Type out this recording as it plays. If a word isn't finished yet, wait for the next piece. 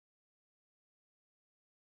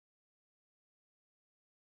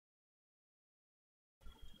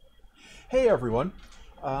Hey everyone,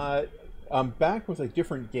 uh, I'm back with a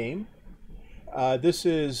different game. This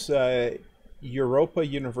is Europa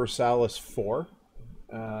Universalis 4.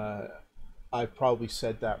 Uh, I probably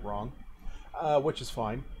said that wrong, which is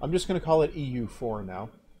fine. I'm just going to call it EU4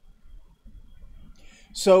 now.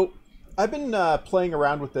 So, I've been playing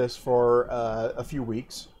around with this for a few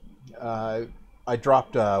weeks. Uh, I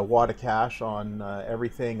dropped a wad of cash on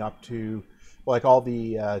everything up to like all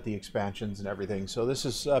the expansions and everything. So this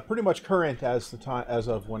is pretty much current as the time as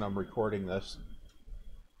of when I'm recording this.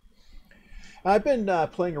 I've been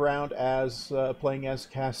playing around as playing as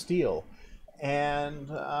Castile,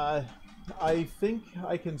 and I think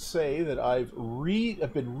I can say that I've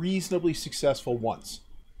been reasonably successful once,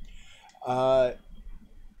 uh,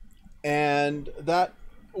 and that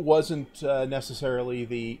wasn't necessarily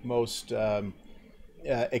the most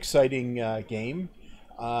exciting game.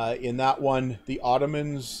 In that one, the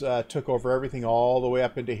Ottomans took over everything all the way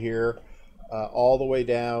up into here, all the way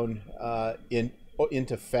down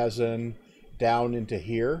into Fezzan, down into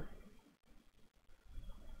here.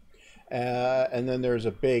 And then there's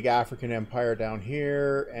a big African empire down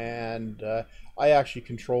here, and I actually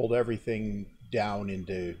controlled everything down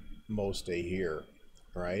into most of here,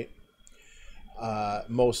 right?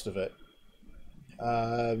 Most of it.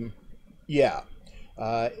 Um, yeah.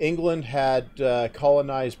 England had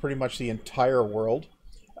colonized pretty much the entire world.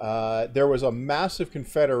 There was a massive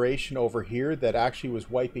confederation over here that actually was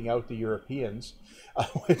wiping out the Europeans,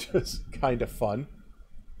 which was kind of fun.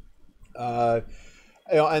 Uh,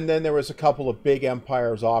 and then there was a couple of big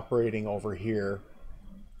empires operating over here,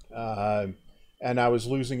 uh, and I was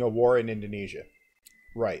losing a war in Indonesia.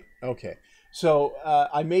 Right. Okay. So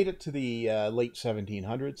I made it to the late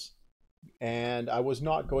 1700s, and I was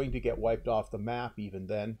not going to get wiped off the map even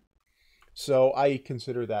then. So I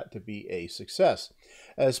consider that to be a success,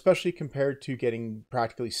 especially compared to getting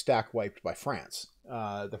practically stack wiped by France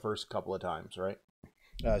the first couple of times, right?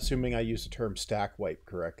 Assuming I used the term stack wipe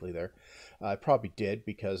correctly there. I probably did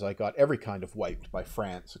because I got every kind of wiped by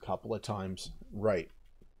France a couple of times, right?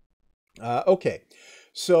 Okay,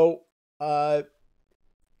 so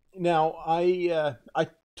now I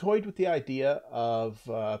toyed with the idea of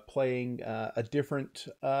playing a different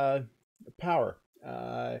power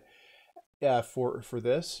for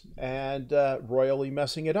this and royally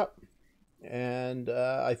messing it up, and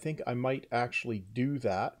I think I might actually do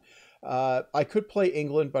that. I could play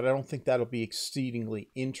England, but I don't think that'll be exceedingly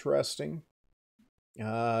interesting.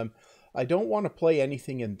 Um, I don't want to play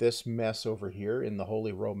anything in this mess over here in the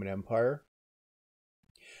Holy Roman Empire.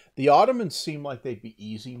 The Ottomans seem like they'd be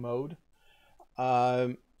easy mode.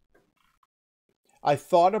 Um, I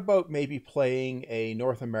thought about maybe playing a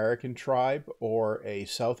North American tribe or a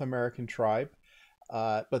South American tribe,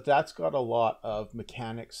 but that's got a lot of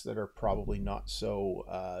mechanics that are probably not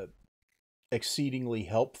so exceedingly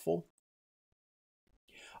helpful.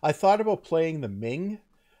 I thought about playing the Ming,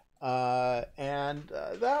 and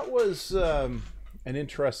that was an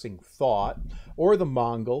interesting thought, or the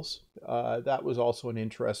Mongols. That was also an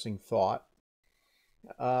interesting thought.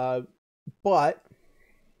 Uh, but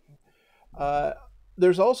uh,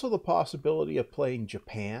 there's also the possibility of playing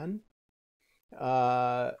Japan,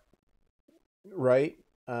 uh, right?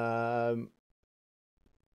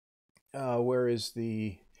 Where is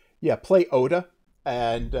the yeah? Play Oda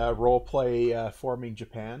and role play forming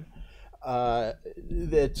Japan.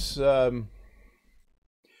 That's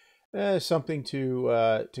something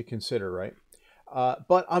to consider, right?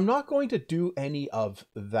 But I'm not going to do any of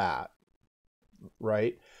that,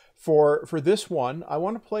 right? For this one, I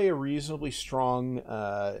want to play a reasonably strong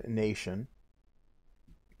nation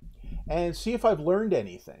and see if I've learned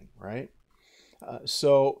anything, right?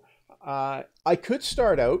 So I could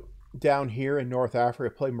start out down here in North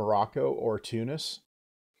Africa, play Morocco or Tunis.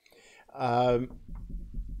 Um,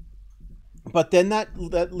 but then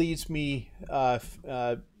that leaves me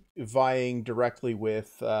vying directly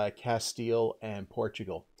with Castile and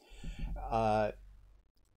Portugal uh,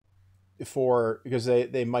 for because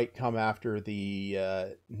they might come after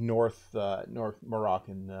the North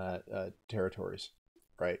Moroccan territories,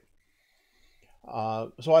 right?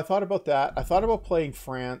 So I thought about that. I thought about playing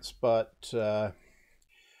France, but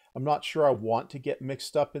I'm not sure I want to get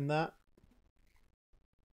mixed up in that.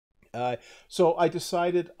 Uh, so I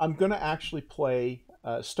decided I'm going to actually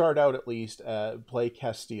start out at least, play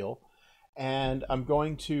Castile, and I'm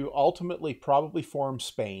going to ultimately probably form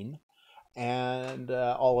Spain and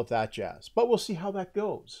all of that jazz. But we'll see how that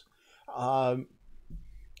goes. Um,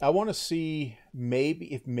 I want to see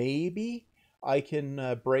maybe I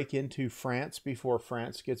can break into France before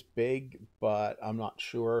France gets big, but I'm not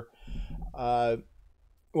sure. Uh,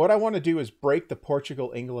 what I want to do is break the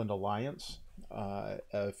Portugal-England alliance.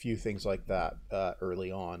 A few things like that early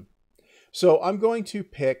on. So I'm going to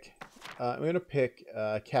pick. I'm going to pick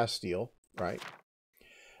Castile, right?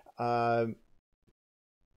 Um,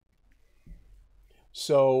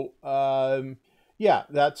 so yeah,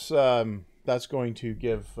 that's going to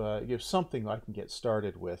give something I can get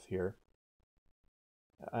started with here.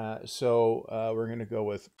 So we're going to go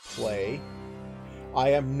with play.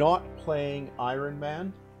 I am not playing Iron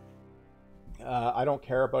Man. I don't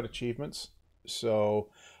care about achievements, so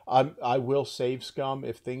I will save scum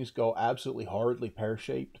if things go absolutely horridly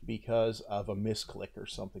pear-shaped because of a misclick or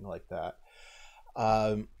something like that.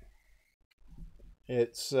 Um,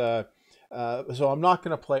 it's so I'm not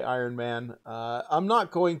going to play Iron Man. I'm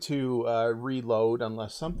not going to reload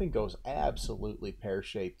unless something goes absolutely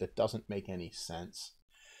pear-shaped that doesn't make any sense.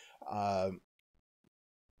 Um,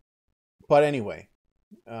 but anyway,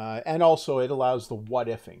 and also it allows the what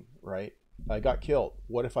ifing, right? I got killed.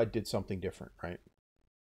 What if I did something different, right?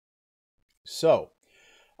 So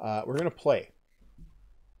we're going to play.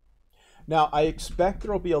 Now, I expect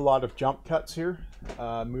there will be a lot of jump cuts here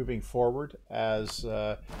moving forward as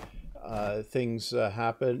things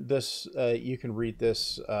happen. This you can read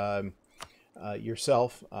this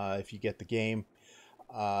yourself if you get the game.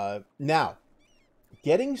 Now,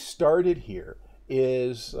 getting started here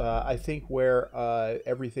is, I think, where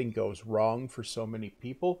everything goes wrong for so many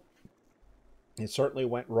people. It certainly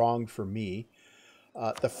went wrong for me.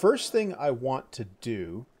 The first thing I want to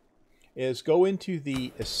do is go into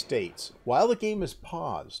the estates while the game is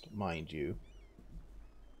paused, mind you.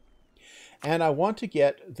 And I want to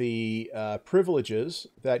get the privileges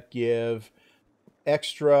that give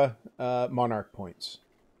extra monarch points.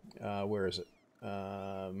 Where is it?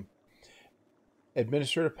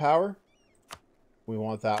 Administrative power. We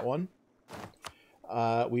want that one.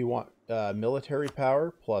 We want military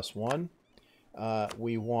power +1.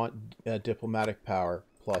 We want diplomatic power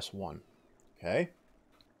 +1. Okay.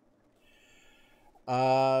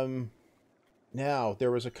 Now,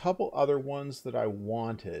 there was a couple other ones that I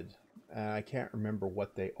wanted, and I can't remember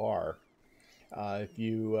what they are. If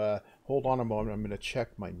you hold on a moment, I'm going to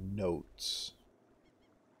check my notes.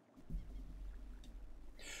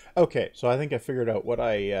 Okay, so I think I figured out what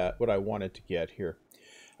I wanted to get here.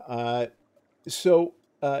 So,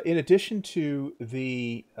 in addition to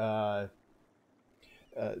the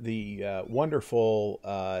wonderful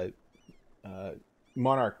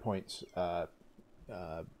monarch points,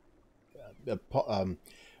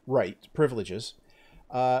 right, privileges,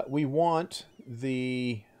 we want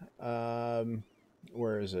the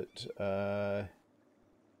where is it?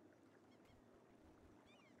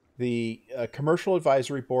 The commercial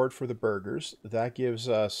advisory board for the burghers. That gives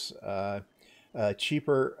us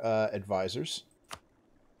cheaper advisors,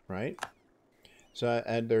 right? So,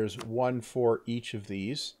 and there's one for each of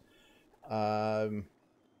these. Where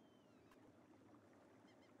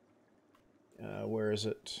is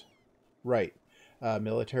it? Right.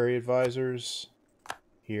 Military advisors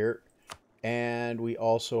here. And we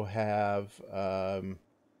also have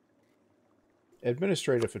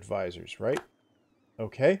administrative advisors, right?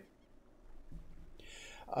 Okay.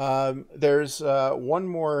 There's one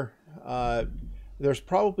more. There's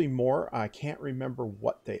probably more. I can't remember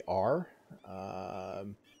what they are. For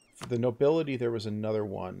the nobility, there was another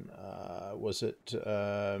one. Was it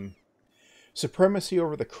supremacy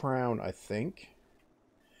over the crown, I think?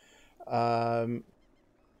 That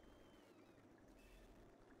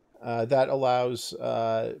allows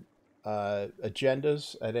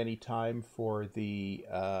agendas at any time for the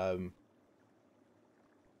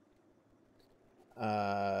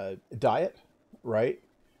diet, right?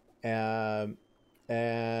 And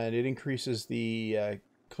it increases the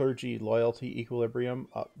clergy loyalty equilibrium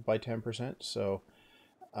up by 10%. So,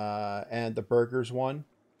 and the burghers one,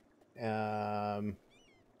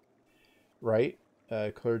 right?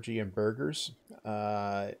 Clergy and burghers,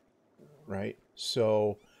 right?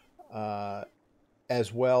 So,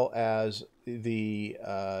 as well as the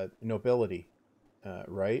nobility,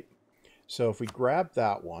 right? So if we grab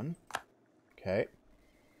that one, okay.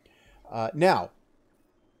 Now,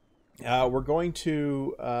 we're going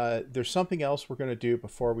to, there's something else we're going to do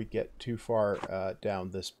before we get too far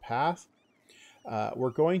down this path. We're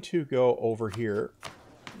going to go over here.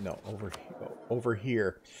 No, over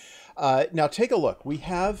here. Now take a look. We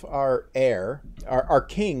have our heir. Our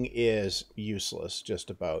king is useless, just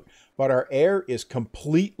about. But our heir is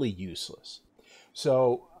completely useless.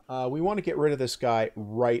 So we want to get rid of this guy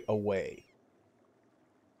right away.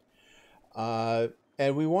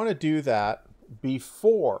 And we want to do that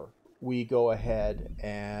before we go ahead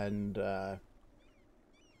and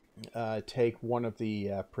take one of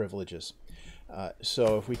the privileges.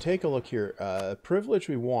 So if we take a look here, privilege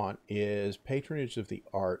we want is patronage of the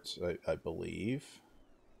arts, I believe.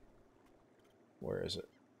 Where is it?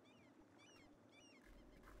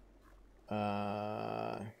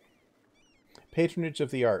 Patronage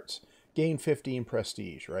of the arts. Gain 15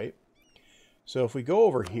 prestige, right? So if we go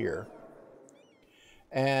over here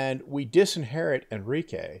and we disinherit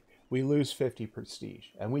Enrique, we lose 50 prestige.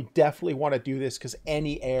 And we definitely want to do this because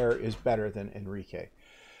any heir is better than Enrique.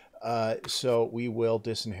 So we will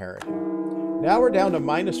disinherit him. Now we're down to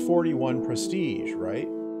minus 41 prestige, right?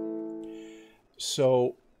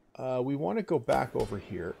 So we want to go back over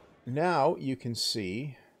here. Now you can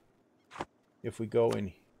see if we go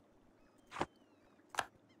in.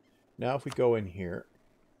 Now if we go in here,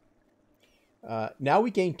 now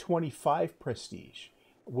we gain 25 prestige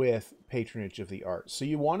with patronage of the arts. So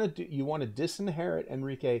you want to disinherit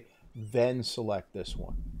Enrique, then select this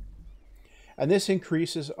one. And this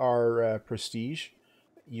increases our prestige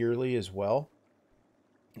yearly as well,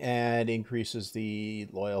 and increases the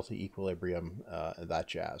loyalty equilibrium, that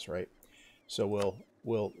jazz, right? So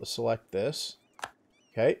we'll select this.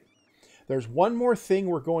 Okay. There's one more thing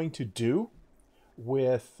we're going to do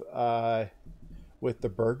with the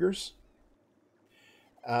burghers,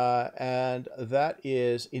 and that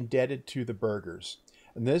is indebted to the burghers.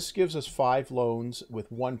 And this gives us 5 loans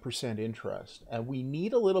with 1% interest. And we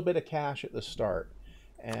need a little bit of cash at the start.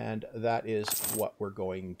 And that is what we're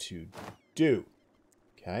going to do.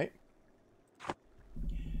 Okay.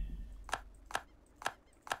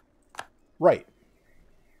 Right.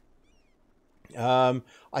 I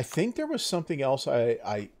think there was something else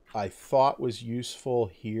I thought was useful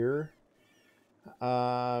here.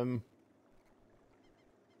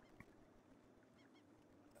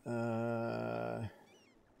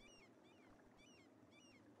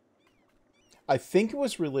 I think it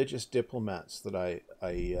was religious diplomats that I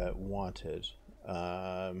wanted.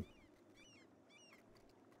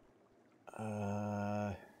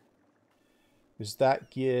 Because that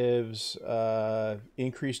gives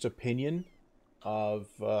increased opinion of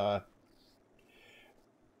the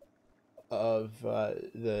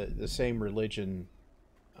same religion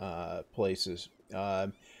places.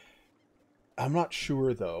 I'm not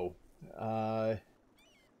sure though.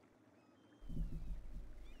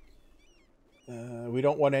 We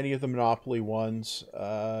don't want any of the monopoly ones.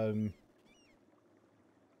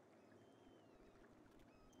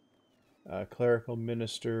 Clerical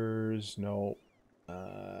ministers, no.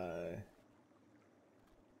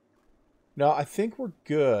 No, I think we're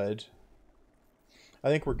good. I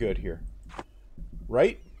think we're good here.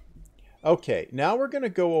 Right? Okay, now we're going to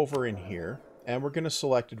go over in here, and we're going to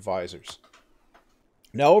select advisors.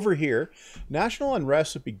 Now over here, national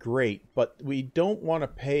unrest would be great, but we don't want to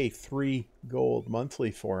pay 3 gold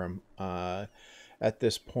monthly for him at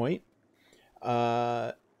this point.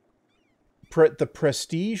 The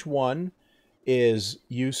prestige one is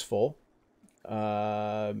useful.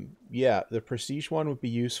 Yeah, the prestige one would be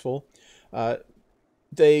useful.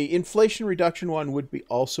 The inflation reduction one would be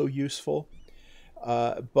also useful,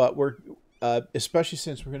 but we're especially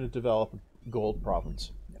since we're going to develop a gold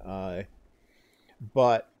province.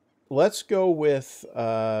 But let's go with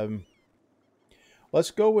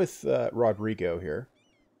Rodrigo here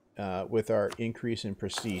with our increase in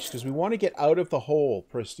prestige, because we want to get out of the hole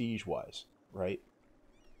prestige-wise, right?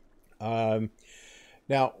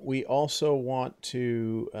 Now we also want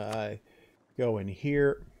to go in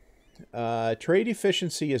here. Trade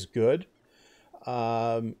efficiency is good.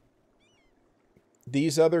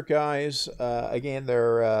 These other guys, again,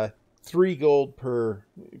 they're 3 gold per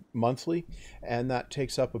monthly, and that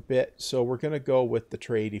takes up a bit. So we're going to go with the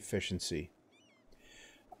trade efficiency.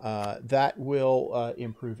 That will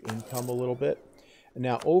improve income a little bit.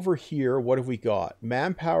 Now over here, what have we got?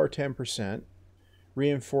 Manpower 10%,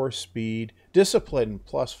 reinforced speed, discipline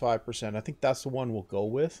plus 5%. I think that's the one we'll go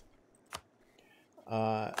with.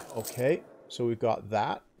 Okay, so we've got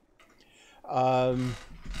that.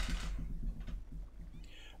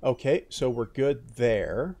 Okay, so we're good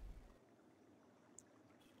there.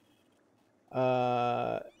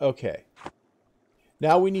 Okay.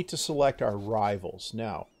 Now we need to select our rivals.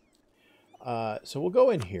 Now, so we'll go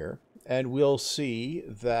in here and we'll see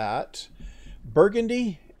that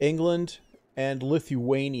Burgundy, England, and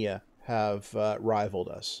Lithuania have rivaled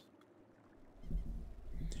us.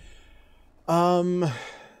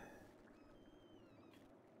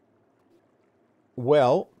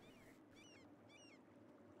 Well,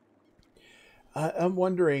 I'm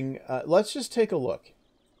wondering, let's just take a look.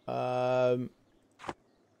 Who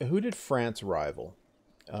did France rival?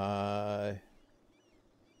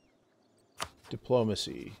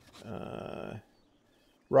 Diplomacy.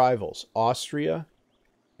 Rivals. Austria,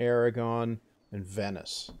 Aragon, and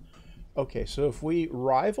Venice. Okay, so if we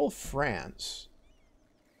rival France,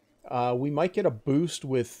 we might get a boost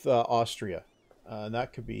with Austria.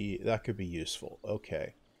 That could be useful.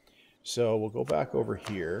 Okay, so we'll go back over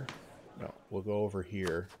here. No, we'll go over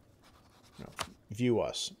here. No, view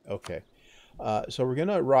us. Okay, so we're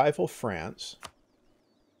gonna rival France.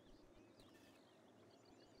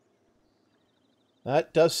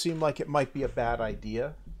 That does seem like it might be a bad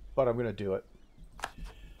idea, but I'm gonna do it.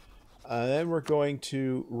 Then we're going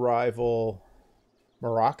to rival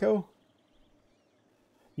Morocco.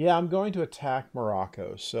 Yeah, I'm going to attack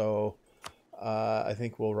Morocco. So I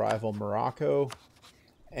think we'll rival Morocco.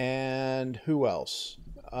 And who else?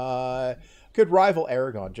 Could rival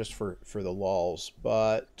Aragon just for the lols.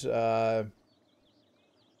 But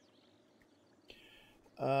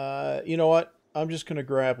you know what? I'm just going to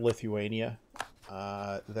grab Lithuania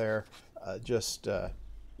there. Just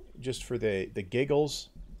for the giggles.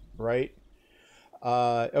 Right?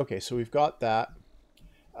 Okay, so we've got that.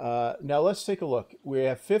 Now let's take a look. We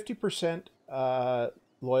have 50%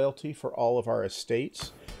 loyalty for all of our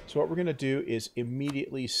estates. So what we're going to do is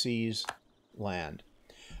immediately seize land.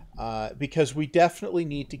 Because we definitely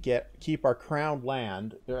need to keep our crown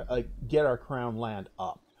land, get our crown land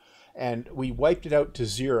up. And we wiped it out to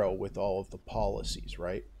 0 with all of the policies,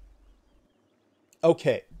 right?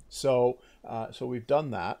 Okay, so we've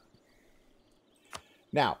done that.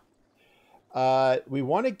 Now, we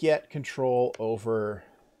want to get control over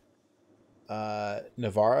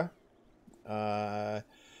Navarra,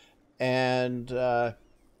 and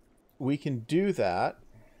we can do that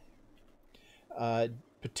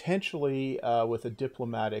potentially with a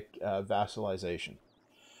diplomatic vassalization.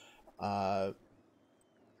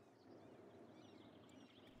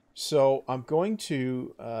 So I'm going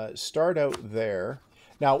to start out there.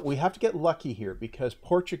 Now, we have to get lucky here because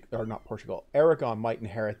Aragon might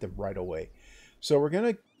inherit them right away. So we're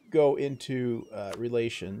going to go into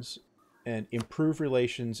relations and improve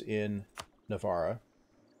relations in Navarra.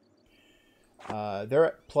 They're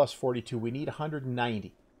at plus 42. We need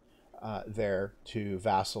 190 there to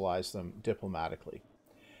vassalize them diplomatically.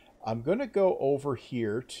 I'm going to go over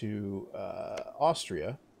here to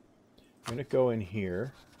Austria. I'm going to go in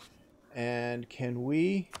here. And can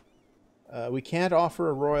we can't offer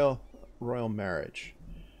a royal marriage.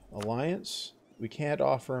 Alliance? We can't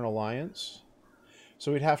offer an alliance.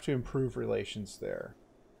 So we'd have to improve relations there.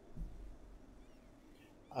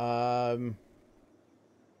 Okay.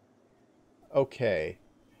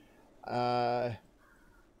 Do I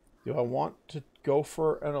want to go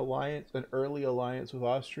for an alliance, an early alliance with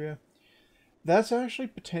Austria? That's actually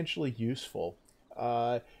potentially useful.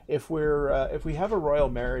 If we have a royal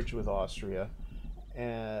marriage with Austria,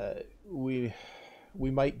 we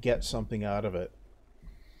might get something out of it.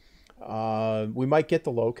 We might get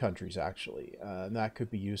the Low Countries actually, and that could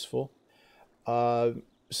be useful.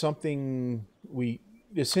 Since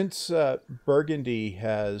Burgundy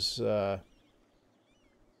has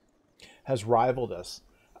rivaled us,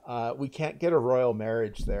 we can't get a royal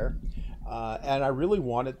marriage there, and I really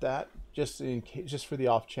wanted that just for the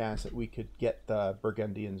off chance that we could get the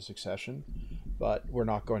Burgundian succession, but we're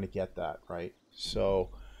not going to get that, right? So,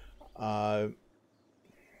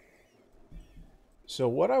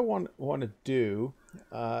 what I want to do,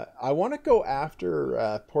 I want to go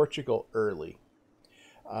after Portugal early.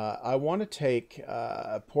 I want to take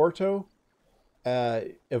Porto,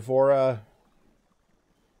 Evora,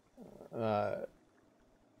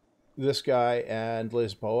 this guy, and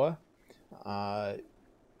Lisboa.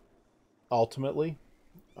 Ultimately,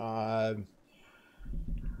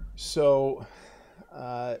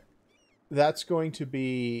 that's going to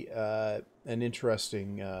be an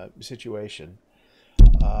interesting situation.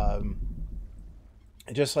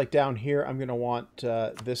 Just like down here, I'm going to want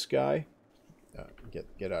this guy.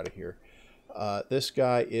 Get out of here. This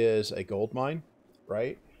guy is a gold mine,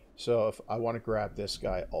 right? So if I want to grab this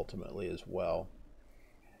guy ultimately as well.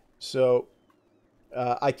 So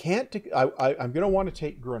I can't. I'm going to want to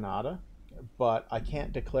take Granada, but I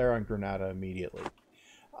can't declare on Granada immediately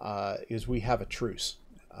because we have a truce.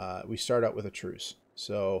 We start out with a truce,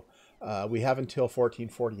 so we have until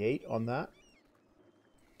 1448 on that.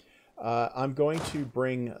 I'm going to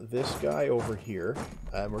bring this guy over here,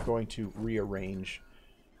 and we're going to rearrange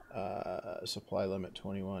supply limit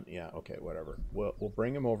 21. Yeah, okay, whatever. We'll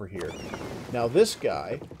bring him over here. Now this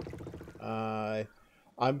guy,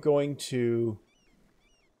 I'm going to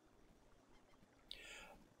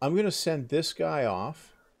send this guy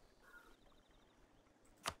off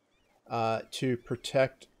to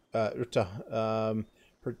protect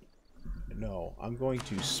No, I'm going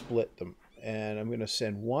to split them. And I'm going to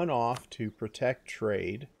send one off to protect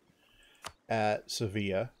trade at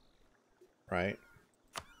Sevilla, right?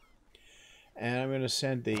 And I'm going to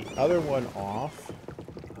send the other one off,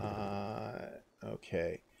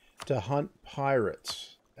 okay, to hunt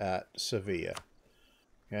pirates at Sevilla,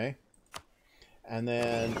 okay? And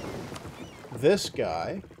then this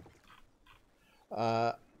guy,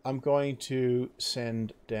 I'm going to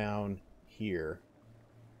send down here.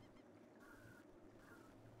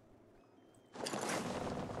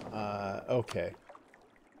 Okay.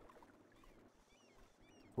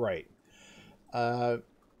 Right. I'm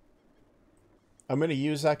going to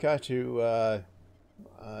use that guy to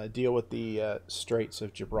deal with the Straits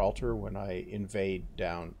of Gibraltar when I invade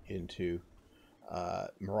down into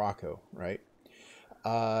Morocco, right?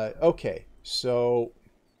 Okay, so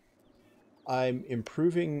I'm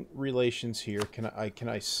improving relations here. Can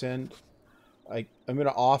I send? I'm going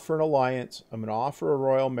to offer an alliance. I'm going to offer a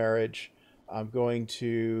royal marriage. I'm going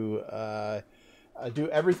to do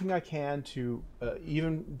everything I can to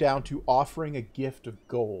even down to offering a gift of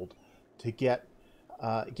gold to get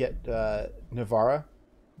Navarra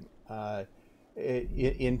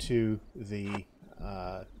into the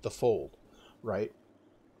fold, right?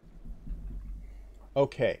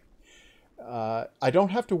 Okay. I don't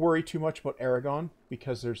have to worry too much about Aragon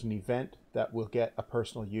because there's an event that will get a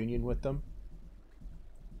personal union with them.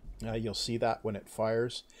 You'll see that when it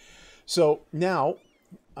fires. So now,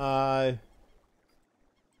 I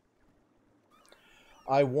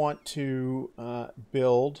want to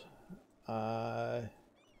build. I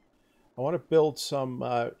want to build some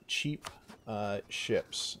cheap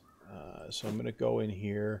ships. So I'm going to go in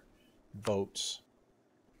here, boats.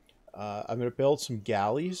 I'm going to build some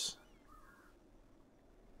galleys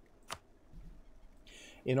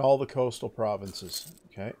in all the coastal provinces.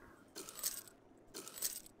 Okay.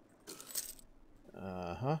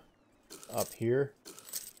 Up here.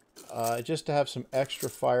 Just to have some extra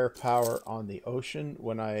firepower on the ocean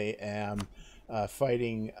when I am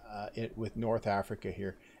fighting it with North Africa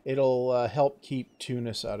here. It'll help keep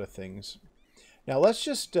Tunis out of things. Now let's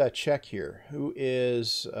just check here. Who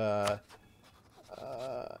is...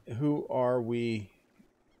 who are we?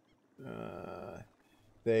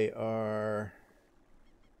 They are...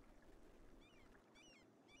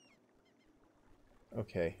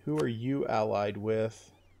 Okay, who are you allied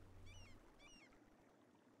with?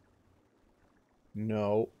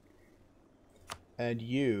 No. And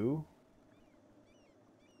you...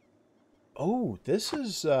 Oh, this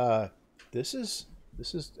is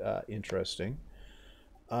interesting.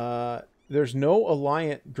 There's no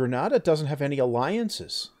alliance. Granada doesn't have any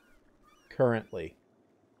alliances currently.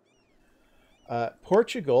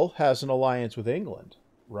 Portugal has an alliance with England,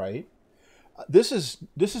 right? This is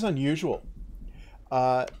unusual.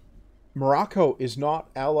 Morocco is not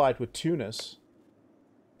allied with Tunis,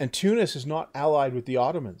 and Tunis is not allied with the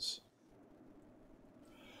Ottomans.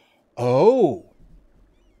 Oh,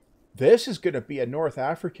 this is going to be a North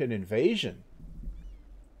African invasion.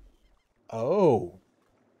 Oh,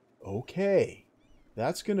 okay.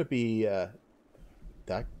 That's going to be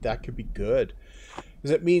that could be good,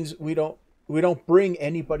 because it means we don't bring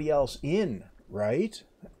anybody else in, right?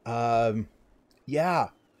 Yeah,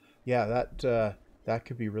 yeah. That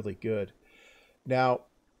could be really good. Now,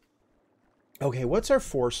 okay, what's our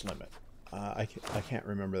force limit? I can't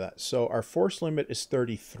remember that. So our force limit is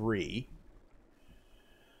 33.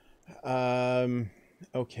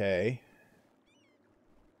 Okay.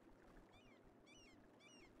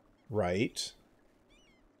 Right.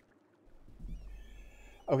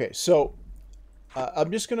 Okay, so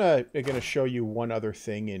I'm just gonna show you one other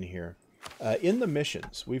thing in here. In the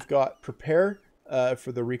missions, we've got prepare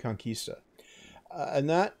for the Reconquista, and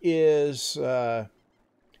that is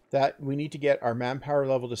that we need to get our manpower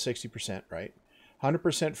level to 60%, right?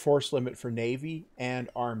 100% force limit for Navy and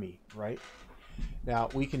Army, right? Now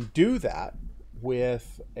we can do that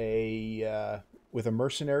with a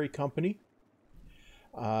mercenary company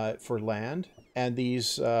for land, and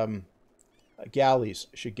these galleys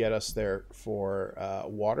should get us there for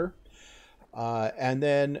water, and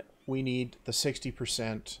then we need the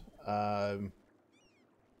 60%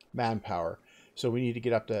 manpower. So we need to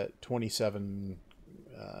get up to 27,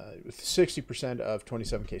 60% of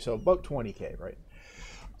 27K, so about 20K, right?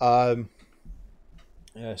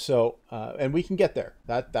 And we can get there.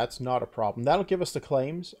 That's not a problem. That'll give us the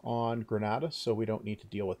claims on Granada, so we don't need to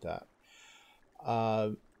deal with that.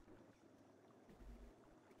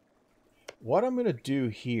 What I'm going to do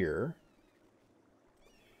here,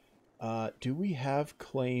 do we have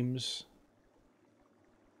claims?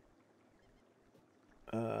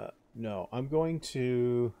 No, I'm going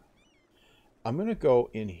to I'm going to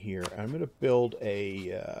go in here. I'm going to build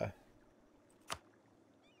a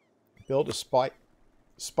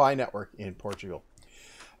spy network in Portugal.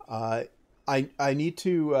 I need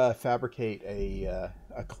to fabricate a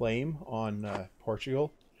claim on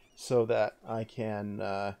Portugal so that I can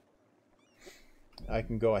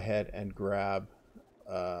go ahead and grab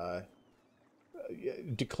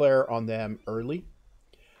declare on them early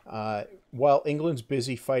while England's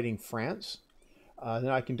busy fighting France. Then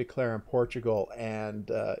I can declare on Portugal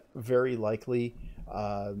and very likely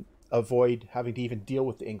avoid having to even deal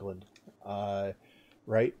with England,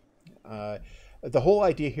 right? The whole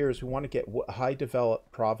idea here is we want to get high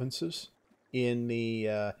developed provinces in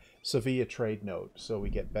the Sevilla trade node so we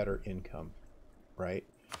get better income, right?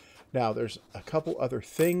 Now, there's a couple other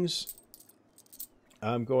things.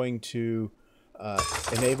 I'm going to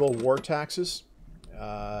enable war taxes,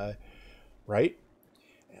 right?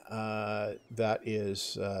 That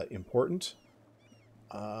is important.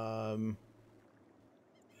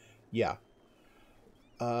 Yeah.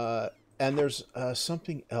 And there's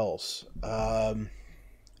something else.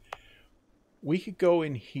 We could go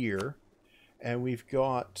in here, and we've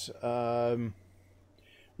got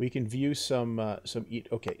we can view some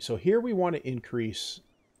okay. So here we want to increase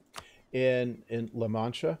in La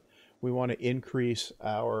Mancha. We want to increase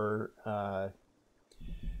our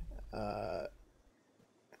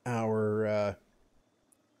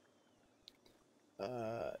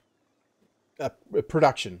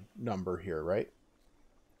production number here, right?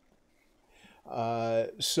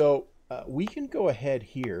 So we can go ahead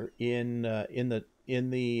here in the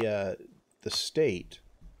state.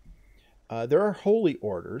 There are holy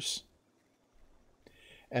orders,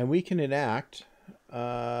 and we can enact.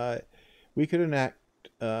 We could enact.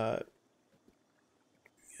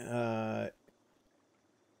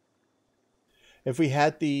 If we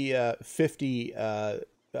had the 50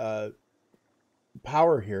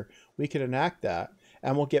 power here, we could enact that,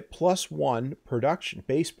 and we'll get +1 production,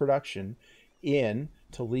 base production, in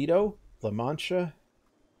Toledo, La Mancha,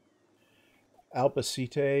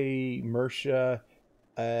 Albacete, Murcia,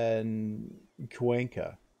 and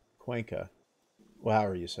Cuenca, well,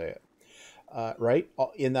 however you say it, right?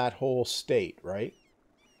 In that whole state, right?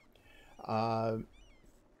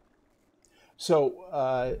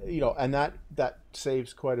 So you know, and that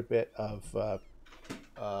saves quite a bit of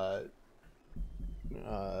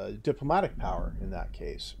diplomatic power in that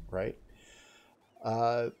case, right?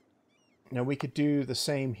 Now we could do the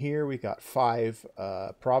same here. We got 5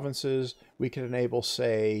 provinces. We could enable,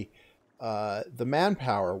 say, the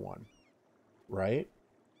manpower one, right?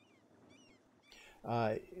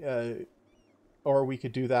 Or we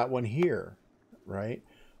could do that one here, right?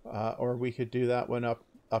 Or we could do that one up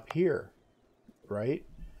here, right?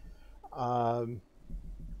 But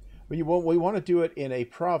we want to do it in a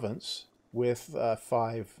province with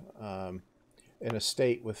 5, in a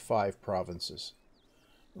state with 5 provinces,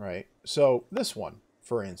 right? So this one,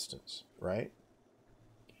 for instance, right?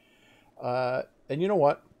 And you know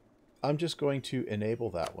what? I'm just going to enable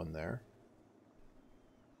that one there.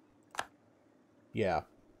 Yeah.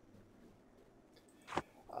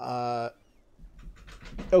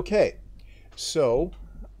 Okay. So,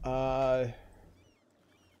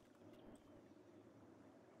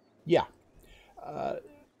 yeah.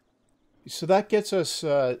 So that gets us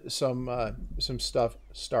some stuff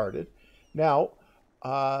started. Now,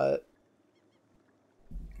 I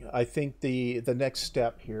think the next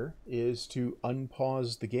step here is to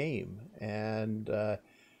unpause the game and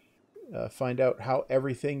find out how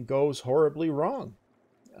everything goes horribly wrong.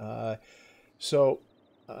 So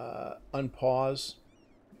unpause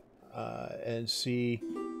and see.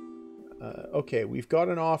 Okay, we've got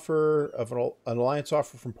an offer of an alliance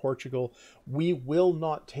offer from Portugal. We will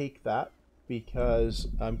not take that because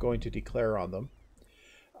I'm going to declare on them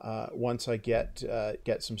once I get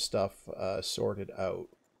some stuff sorted out.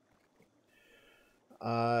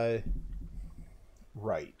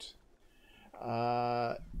 Right.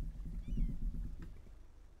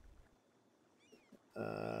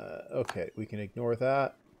 Okay, we can ignore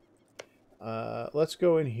that. Let's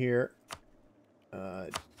go in here.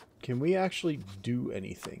 Can we actually do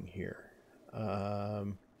anything here? Not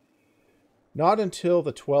until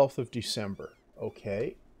the 12th of December.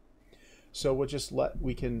 Okay. So we'll just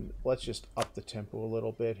let's just up the tempo a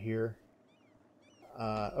little bit here.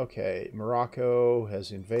 Okay, Morocco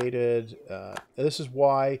has invaded. This is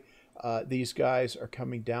why these guys are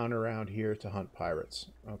coming down around here to hunt pirates.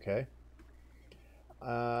 Okay.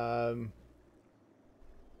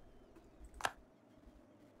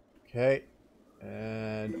 Okay,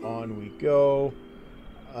 and on we go.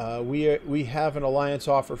 We have an alliance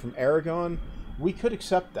offer from Aragon. We could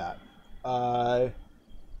accept that. Uh,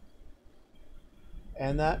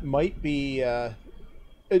 and that might be,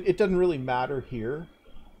 it doesn't really matter here.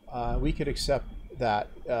 We could accept that.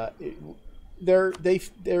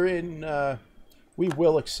 They're in, we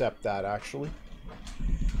will accept that actually.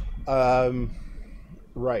 Um,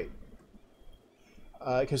 right.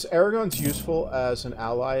 Because Aragon's useful as an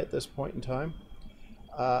ally at this point in time.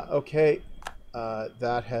 Okay,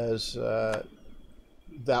 that has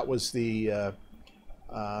that was uh,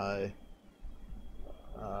 uh,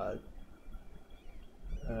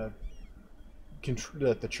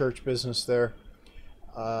 the church business there.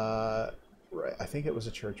 Right, I think it was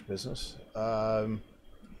a church business.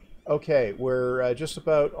 Okay, we're just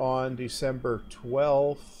about on December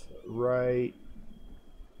 12th right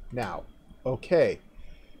now. Okay,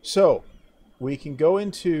 so we can go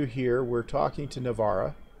into here. We're talking to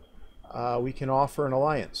Navarra. We can offer an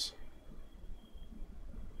alliance.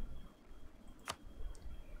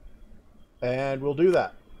 And we'll do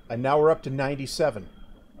that. And now we're up to 97.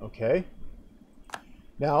 Okay.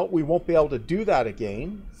 Now we won't be able to do that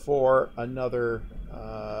again for another...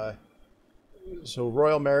 so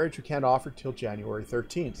royal marriage we can't offer till January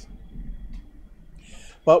 13th.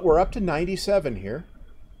 But we're up to 97 here.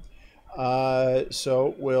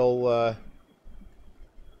 So we'll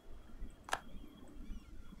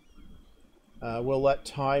let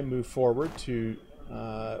time move forward to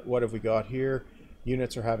what have we got here?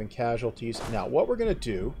 Units are having casualties. Now, what we're going to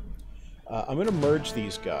do, I'm going to merge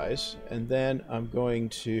these guys, and then I'm going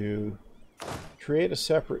to create a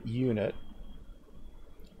separate unit,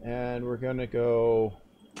 and we're going to go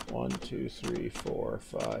 1, 2, 3, 4,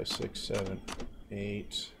 5, 6, 7,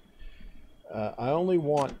 8. I only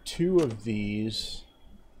want 2 of these.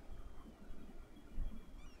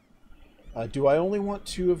 Do I only want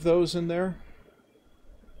 2 of those in there?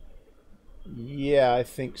 Yeah, I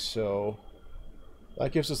think so.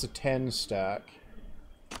 That gives us a 10 stack.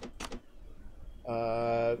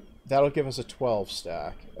 That'll give us a 12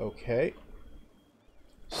 stack. Okay.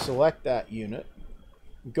 Select that unit.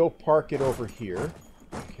 Go park it over here.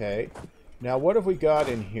 Okay. Now what have we got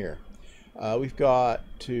in here? We've got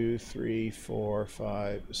 2, 3, 4,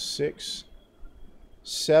 5, 6,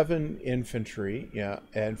 7 infantry. Yeah,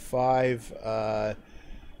 and 5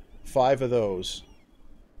 of those.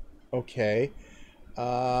 Okay.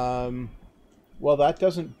 Well, that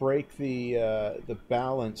doesn't break the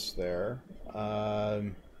balance there.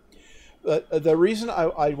 The reason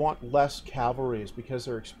I want less cavalry is because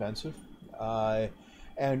they're expensive,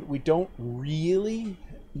 and we don't really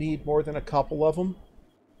need more than a couple of them.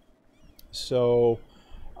 So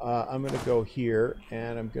I'm going to go here,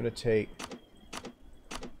 and I'm going to take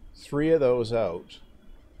 3 of those out.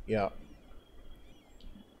 Yeah.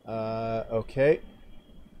 Okay.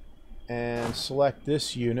 And select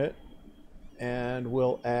this unit, and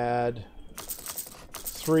we'll add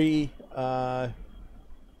 3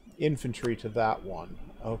 infantry to that one.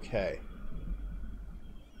 Okay.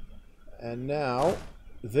 And now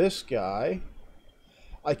this guy,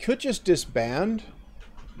 I could just disband,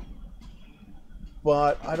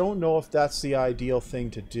 but I don't know if that's the ideal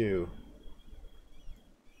thing to do.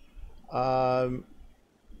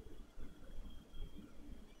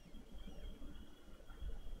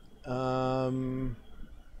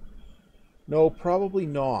 No, probably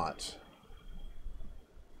not.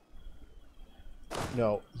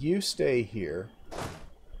 No, you stay here.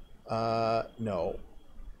 No.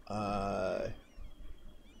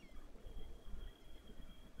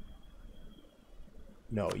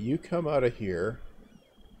 No, you come out of here.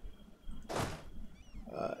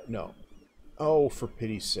 No. Oh, for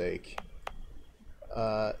pity's sake.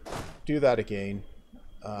 Do that again.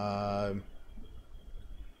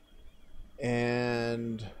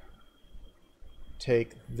 And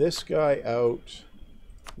take this guy out.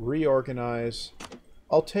 Reorganize.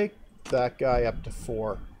 I'll take that guy up to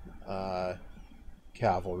 4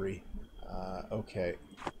 cavalry. Okay.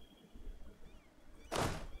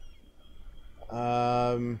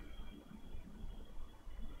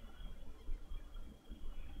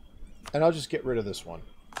 And I'll just get rid of this one.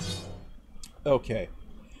 Okay.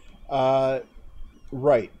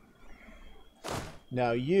 Right.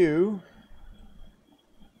 Now you...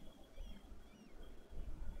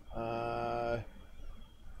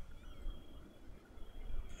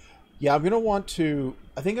 yeah, I'm going to want to...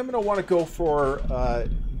 I think I'm going to want to go for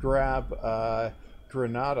grab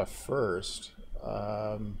Granada first.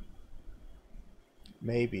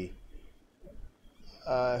 Maybe.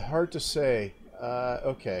 Hard to say.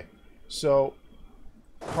 Okay. So,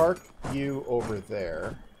 park you over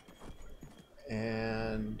there.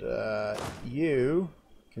 And you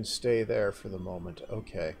can stay there for the moment.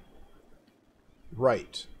 Okay.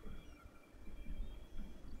 Right.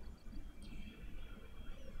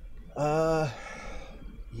 Uh,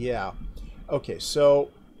 yeah. Okay, so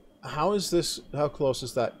how is this? How close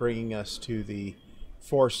is that bringing us to the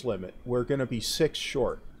force limit? We're going to be 6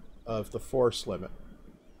 short of the force limit.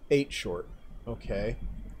 8 short. Okay.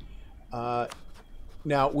 Uh,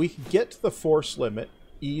 Now we can get to the force limit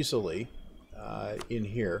easily in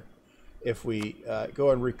here if we go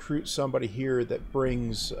and recruit somebody here that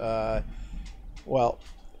brings, well,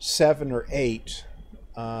 7 or 8.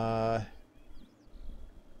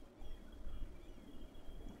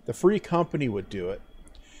 The free company would do it.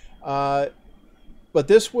 But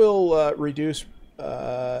this will reduce...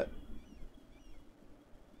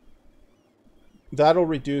 that'll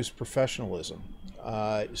reduce professionalism.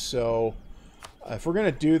 So if we're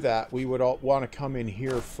going to do that, we would want to come in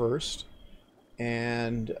here first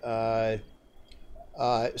and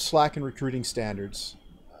slacken recruiting standards.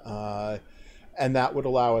 And that would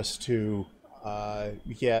allow us to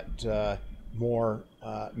get more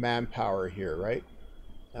manpower here, right?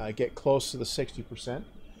 Get close to the 60%.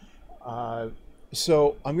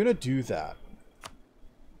 So I'm going to do that.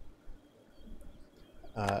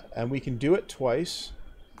 And we can do it twice.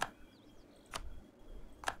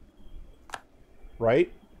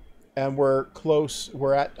 Right? And we're close.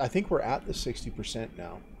 I think we're at the 60%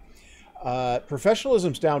 now.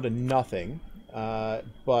 Professionalism's down to nothing.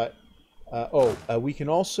 But we can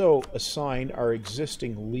also assign our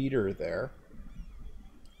existing leader there.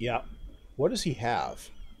 Yeah. What does he have?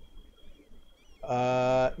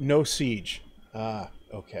 No siege.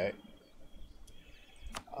 Okay.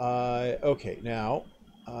 Okay, now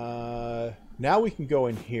we can go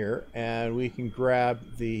in here and we can grab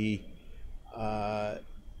the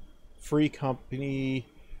free company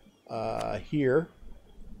here.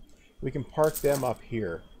 We can park them up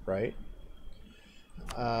here, right?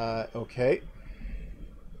 Okay.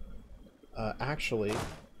 Actually,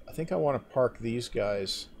 I think I want to park these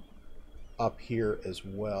guys up here as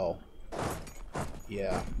well.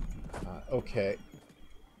 Yeah. Okay.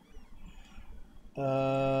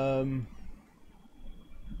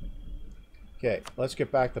 Okay, let's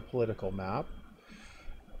get back to political map.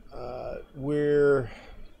 We're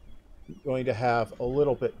going to have a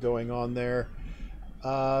little bit going on there.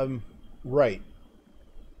 Right.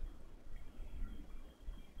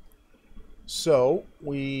 So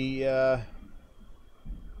we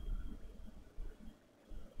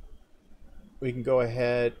can go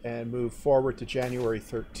ahead and move forward to January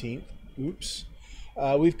 13th. Oops.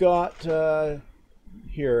 We've got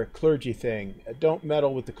here a clergy thing. Don't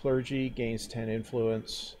meddle with the clergy, gains 10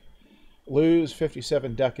 influence. Lose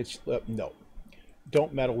 57 ducats. No.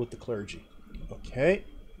 Don't meddle with the clergy. Okay.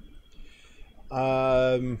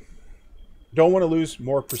 Don't want to lose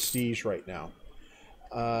more prestige right now.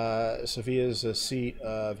 Sophia's a seat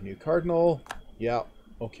of new cardinal. Yeah.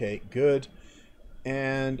 Okay, good.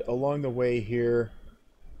 And along the way here,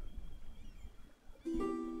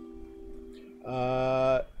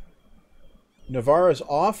 Navarra's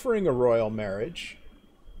offering a royal marriage.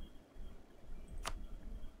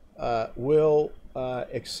 Will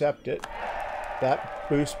accept it. That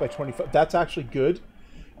boost by 25. That's actually good.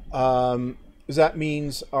 That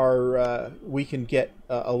means we can get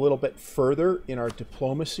a little bit further in our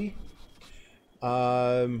diplomacy.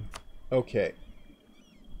 Okay.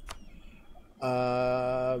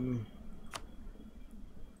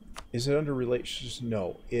 Is it under relations?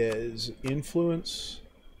 No. Is influence?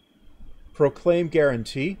 Proclaim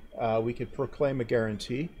guarantee. We could proclaim a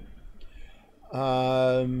guarantee.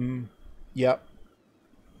 Yep.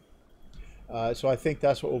 So I think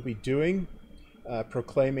that's what we'll be doing.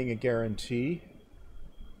 Proclaiming a guarantee.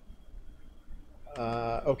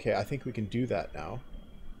 Okay, I think we can do that now.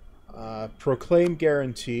 Proclaim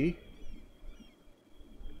guarantee.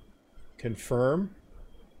 Confirm.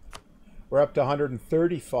 We're up to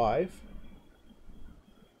 135.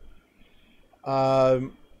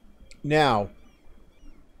 Now,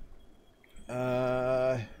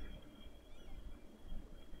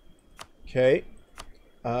 okay.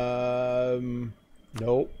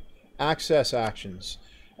 No. Access actions.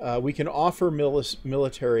 We can offer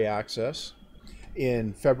military access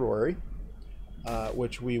in February,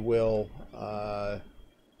 which we will...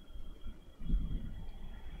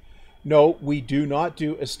 No, we do not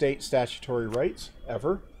do estate statutory rights,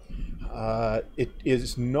 ever. It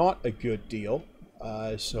is not a good deal,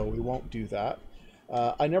 so we won't do that.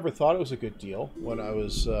 I never thought it was a good deal when I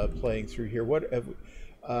was playing through here. What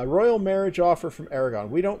royal marriage offer from Aragon.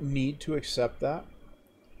 We don't need to accept that.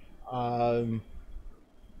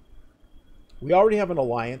 We already have an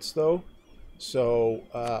alliance, though, so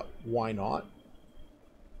why not?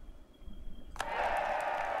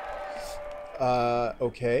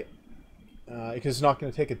 Okay. because it's not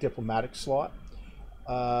going to take a diplomatic slot.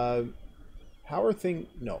 How are things?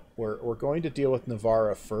 No, we're going to deal with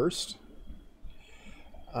Navarra first.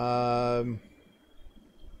 We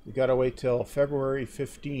got to wait till February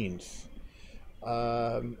 15th.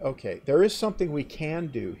 Okay, there is something we can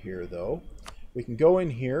do here, though. We can go in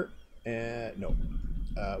here, and no,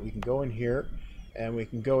 we can go in here, and we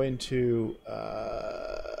can go into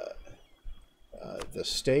the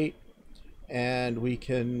state, and we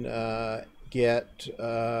can get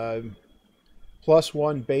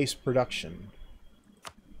 +1 base production.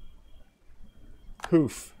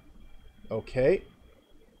 Poof. Okay.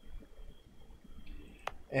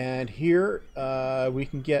 And here we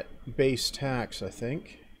can get base tax, I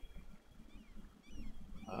think.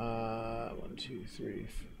 1, 2, 3,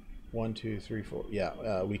 1, 2, 3, 4.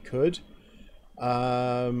 Yeah, we could.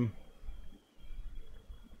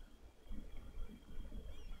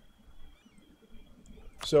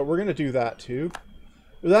 So we're going to do that too.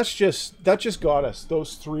 That just got us,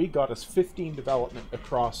 those three got us 15 development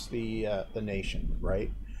across the nation, right?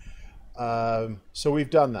 So we've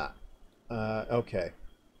done that. Okay.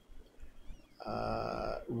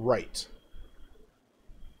 Right.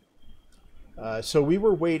 So we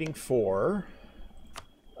were waiting for,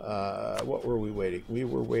 what were we waiting? We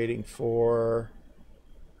were waiting for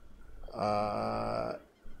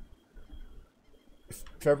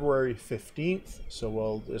February 15th. So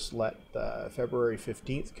we'll just let February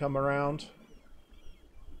 15th come around.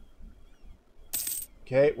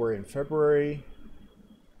 Okay, we're in February.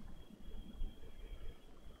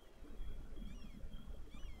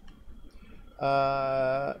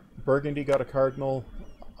 Burgundy got a cardinal.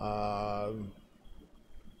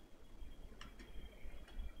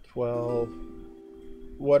 12.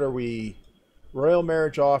 What are we? Royal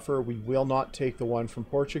marriage offer. We will not take the one from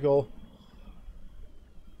Portugal.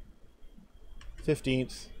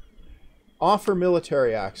 15th. Offer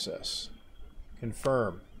military access.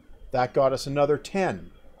 Confirm. That got us another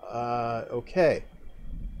 10. Okay.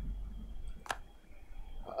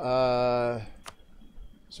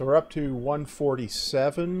 So we're up to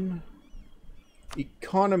 147.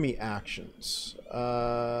 Economy actions.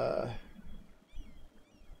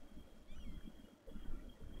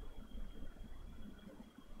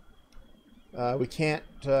 We can't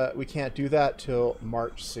do that till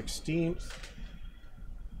March 16th.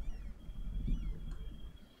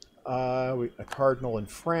 A cardinal in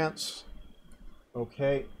France.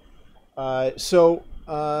 Okay. So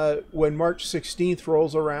when March 16th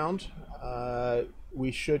rolls around,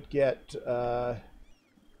 we should get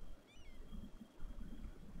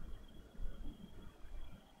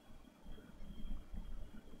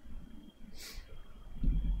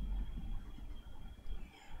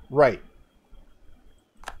right.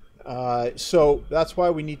 So that's why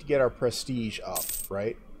we need to get our prestige up,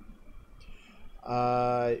 right?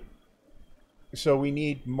 So we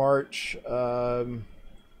need March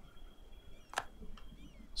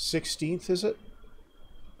 16th, is it?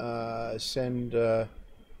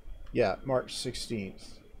 Yeah, March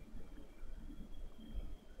 16th.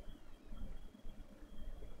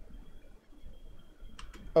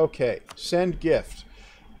 Okay, send gift.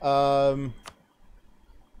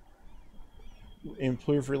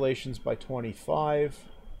 Improve relations by 25.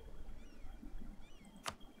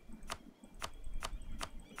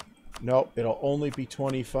 Nope, it'll only be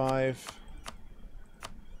 25.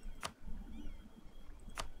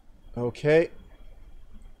 Okay.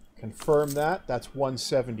 Confirm that. That's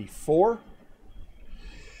 174.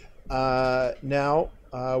 Now,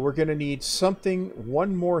 we're going to need something,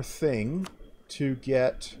 one more thing, to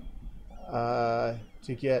get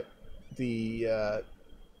the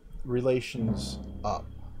relations up.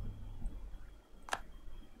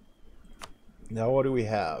 Now, what do we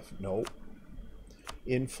have? Nope.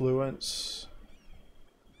 Influence.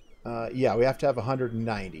 Yeah, we have to have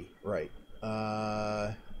 190. Right.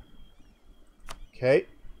 Okay.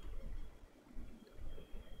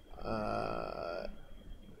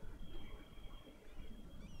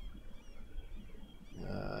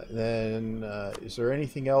 Then, is there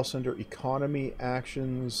anything else under economy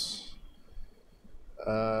actions?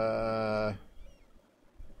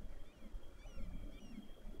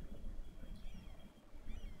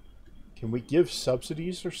 Can we give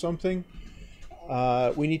subsidies or something?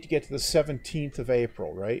 We need to get to the 17th of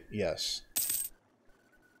April, right? Yes.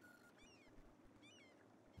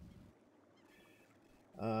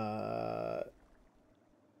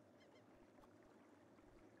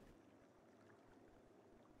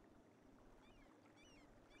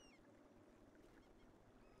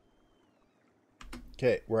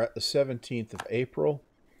 Okay, we're at the 17th of April.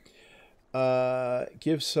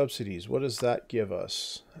 Give subsidies. What does that give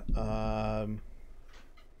us? Uh,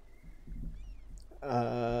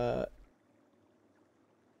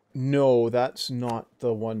 no, that's not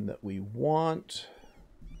the one that we want.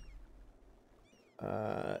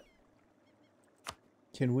 Can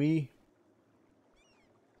we?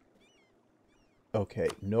 Okay,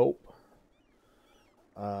 nope.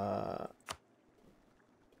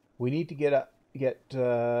 We need to get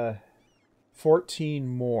 14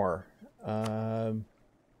 more.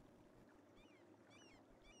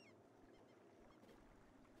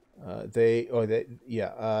 They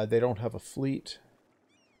don't have a fleet.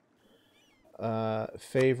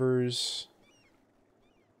 Favors.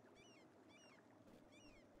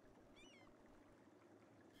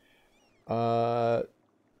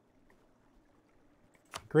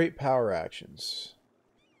 Great power actions.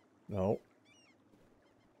 No.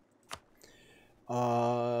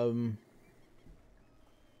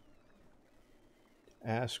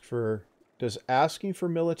 Ask for... Does asking for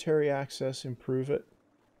military access improve it?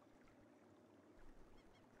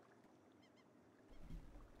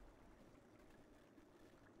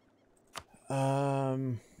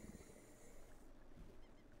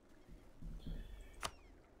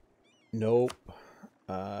 Nope.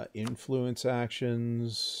 Influence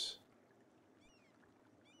actions.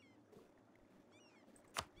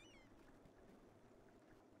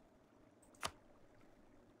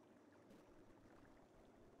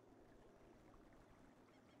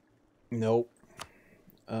 Nope.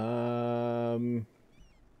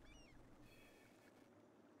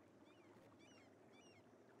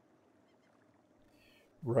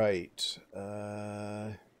 Right.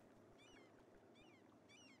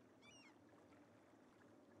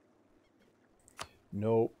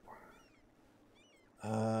 Nope.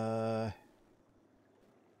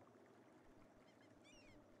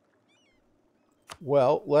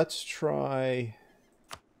 Well, let's try...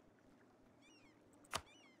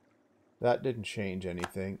 That didn't change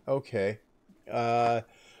anything. Okay.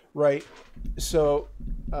 Right. So,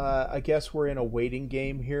 I guess we're in a waiting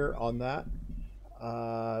game here on that.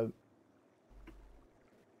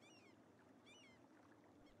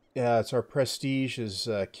 Yeah, it's our prestige is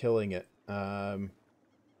killing it.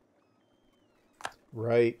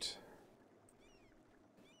 Right.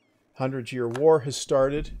 100-year war has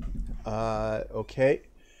started. Okay.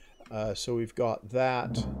 So we've got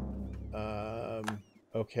that.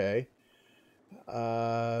 Okay.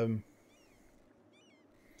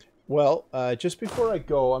 Well, just before I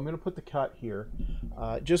go, I'm going to put the cut here.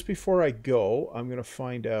 Just before I go, I'm going to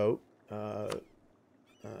find out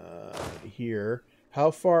here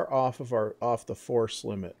how far off the force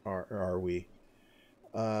limit are we?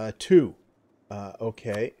 2.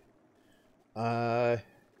 Okay.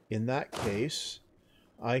 In that case,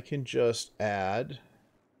 I can just add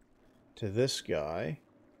to this guy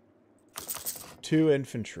 2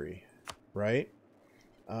 infantry, right?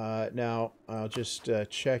 Now, I'll just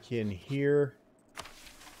check in here.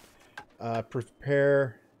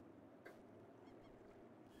 Prepare.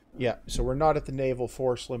 Yeah, so we're not at the naval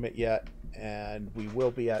force limit yet, and we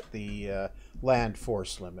will be at the land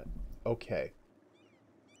force limit. Okay.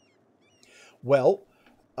 Well,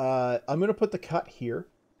 I'm going to put the cut here,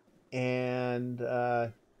 and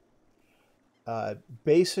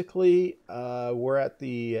basically, we're at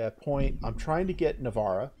the point. I'm trying to get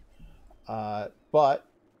Navarra, but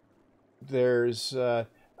there's I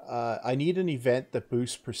need an event that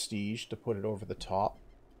boosts prestige to put it over the top,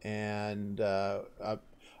 and I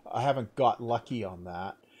haven't got lucky on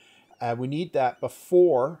that. We need that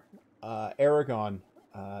before Aragon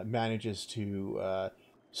manages to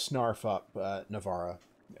snarf up Navarra.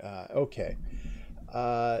 Okay.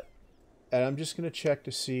 And I'm just going to check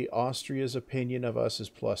to see Austria's opinion of us is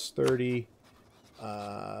plus 30.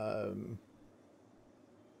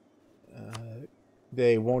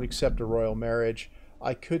 They won't accept a royal marriage.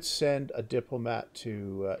 I could send a diplomat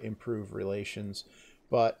to improve relations,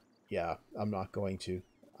 but yeah, I'm not going to.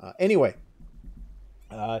 Anyway,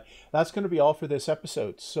 that's going to be all for this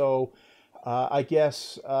episode. So I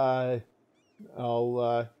guess I'll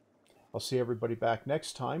see everybody back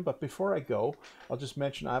next time. But before I go, I'll just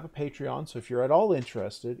mention I have a Patreon. So if you're at all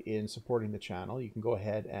interested in supporting the channel, you can go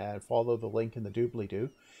ahead and follow the link in the doobly-doo.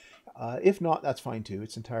 If not, that's fine too.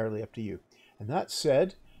 It's entirely up to you. And that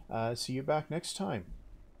said, see you back next time.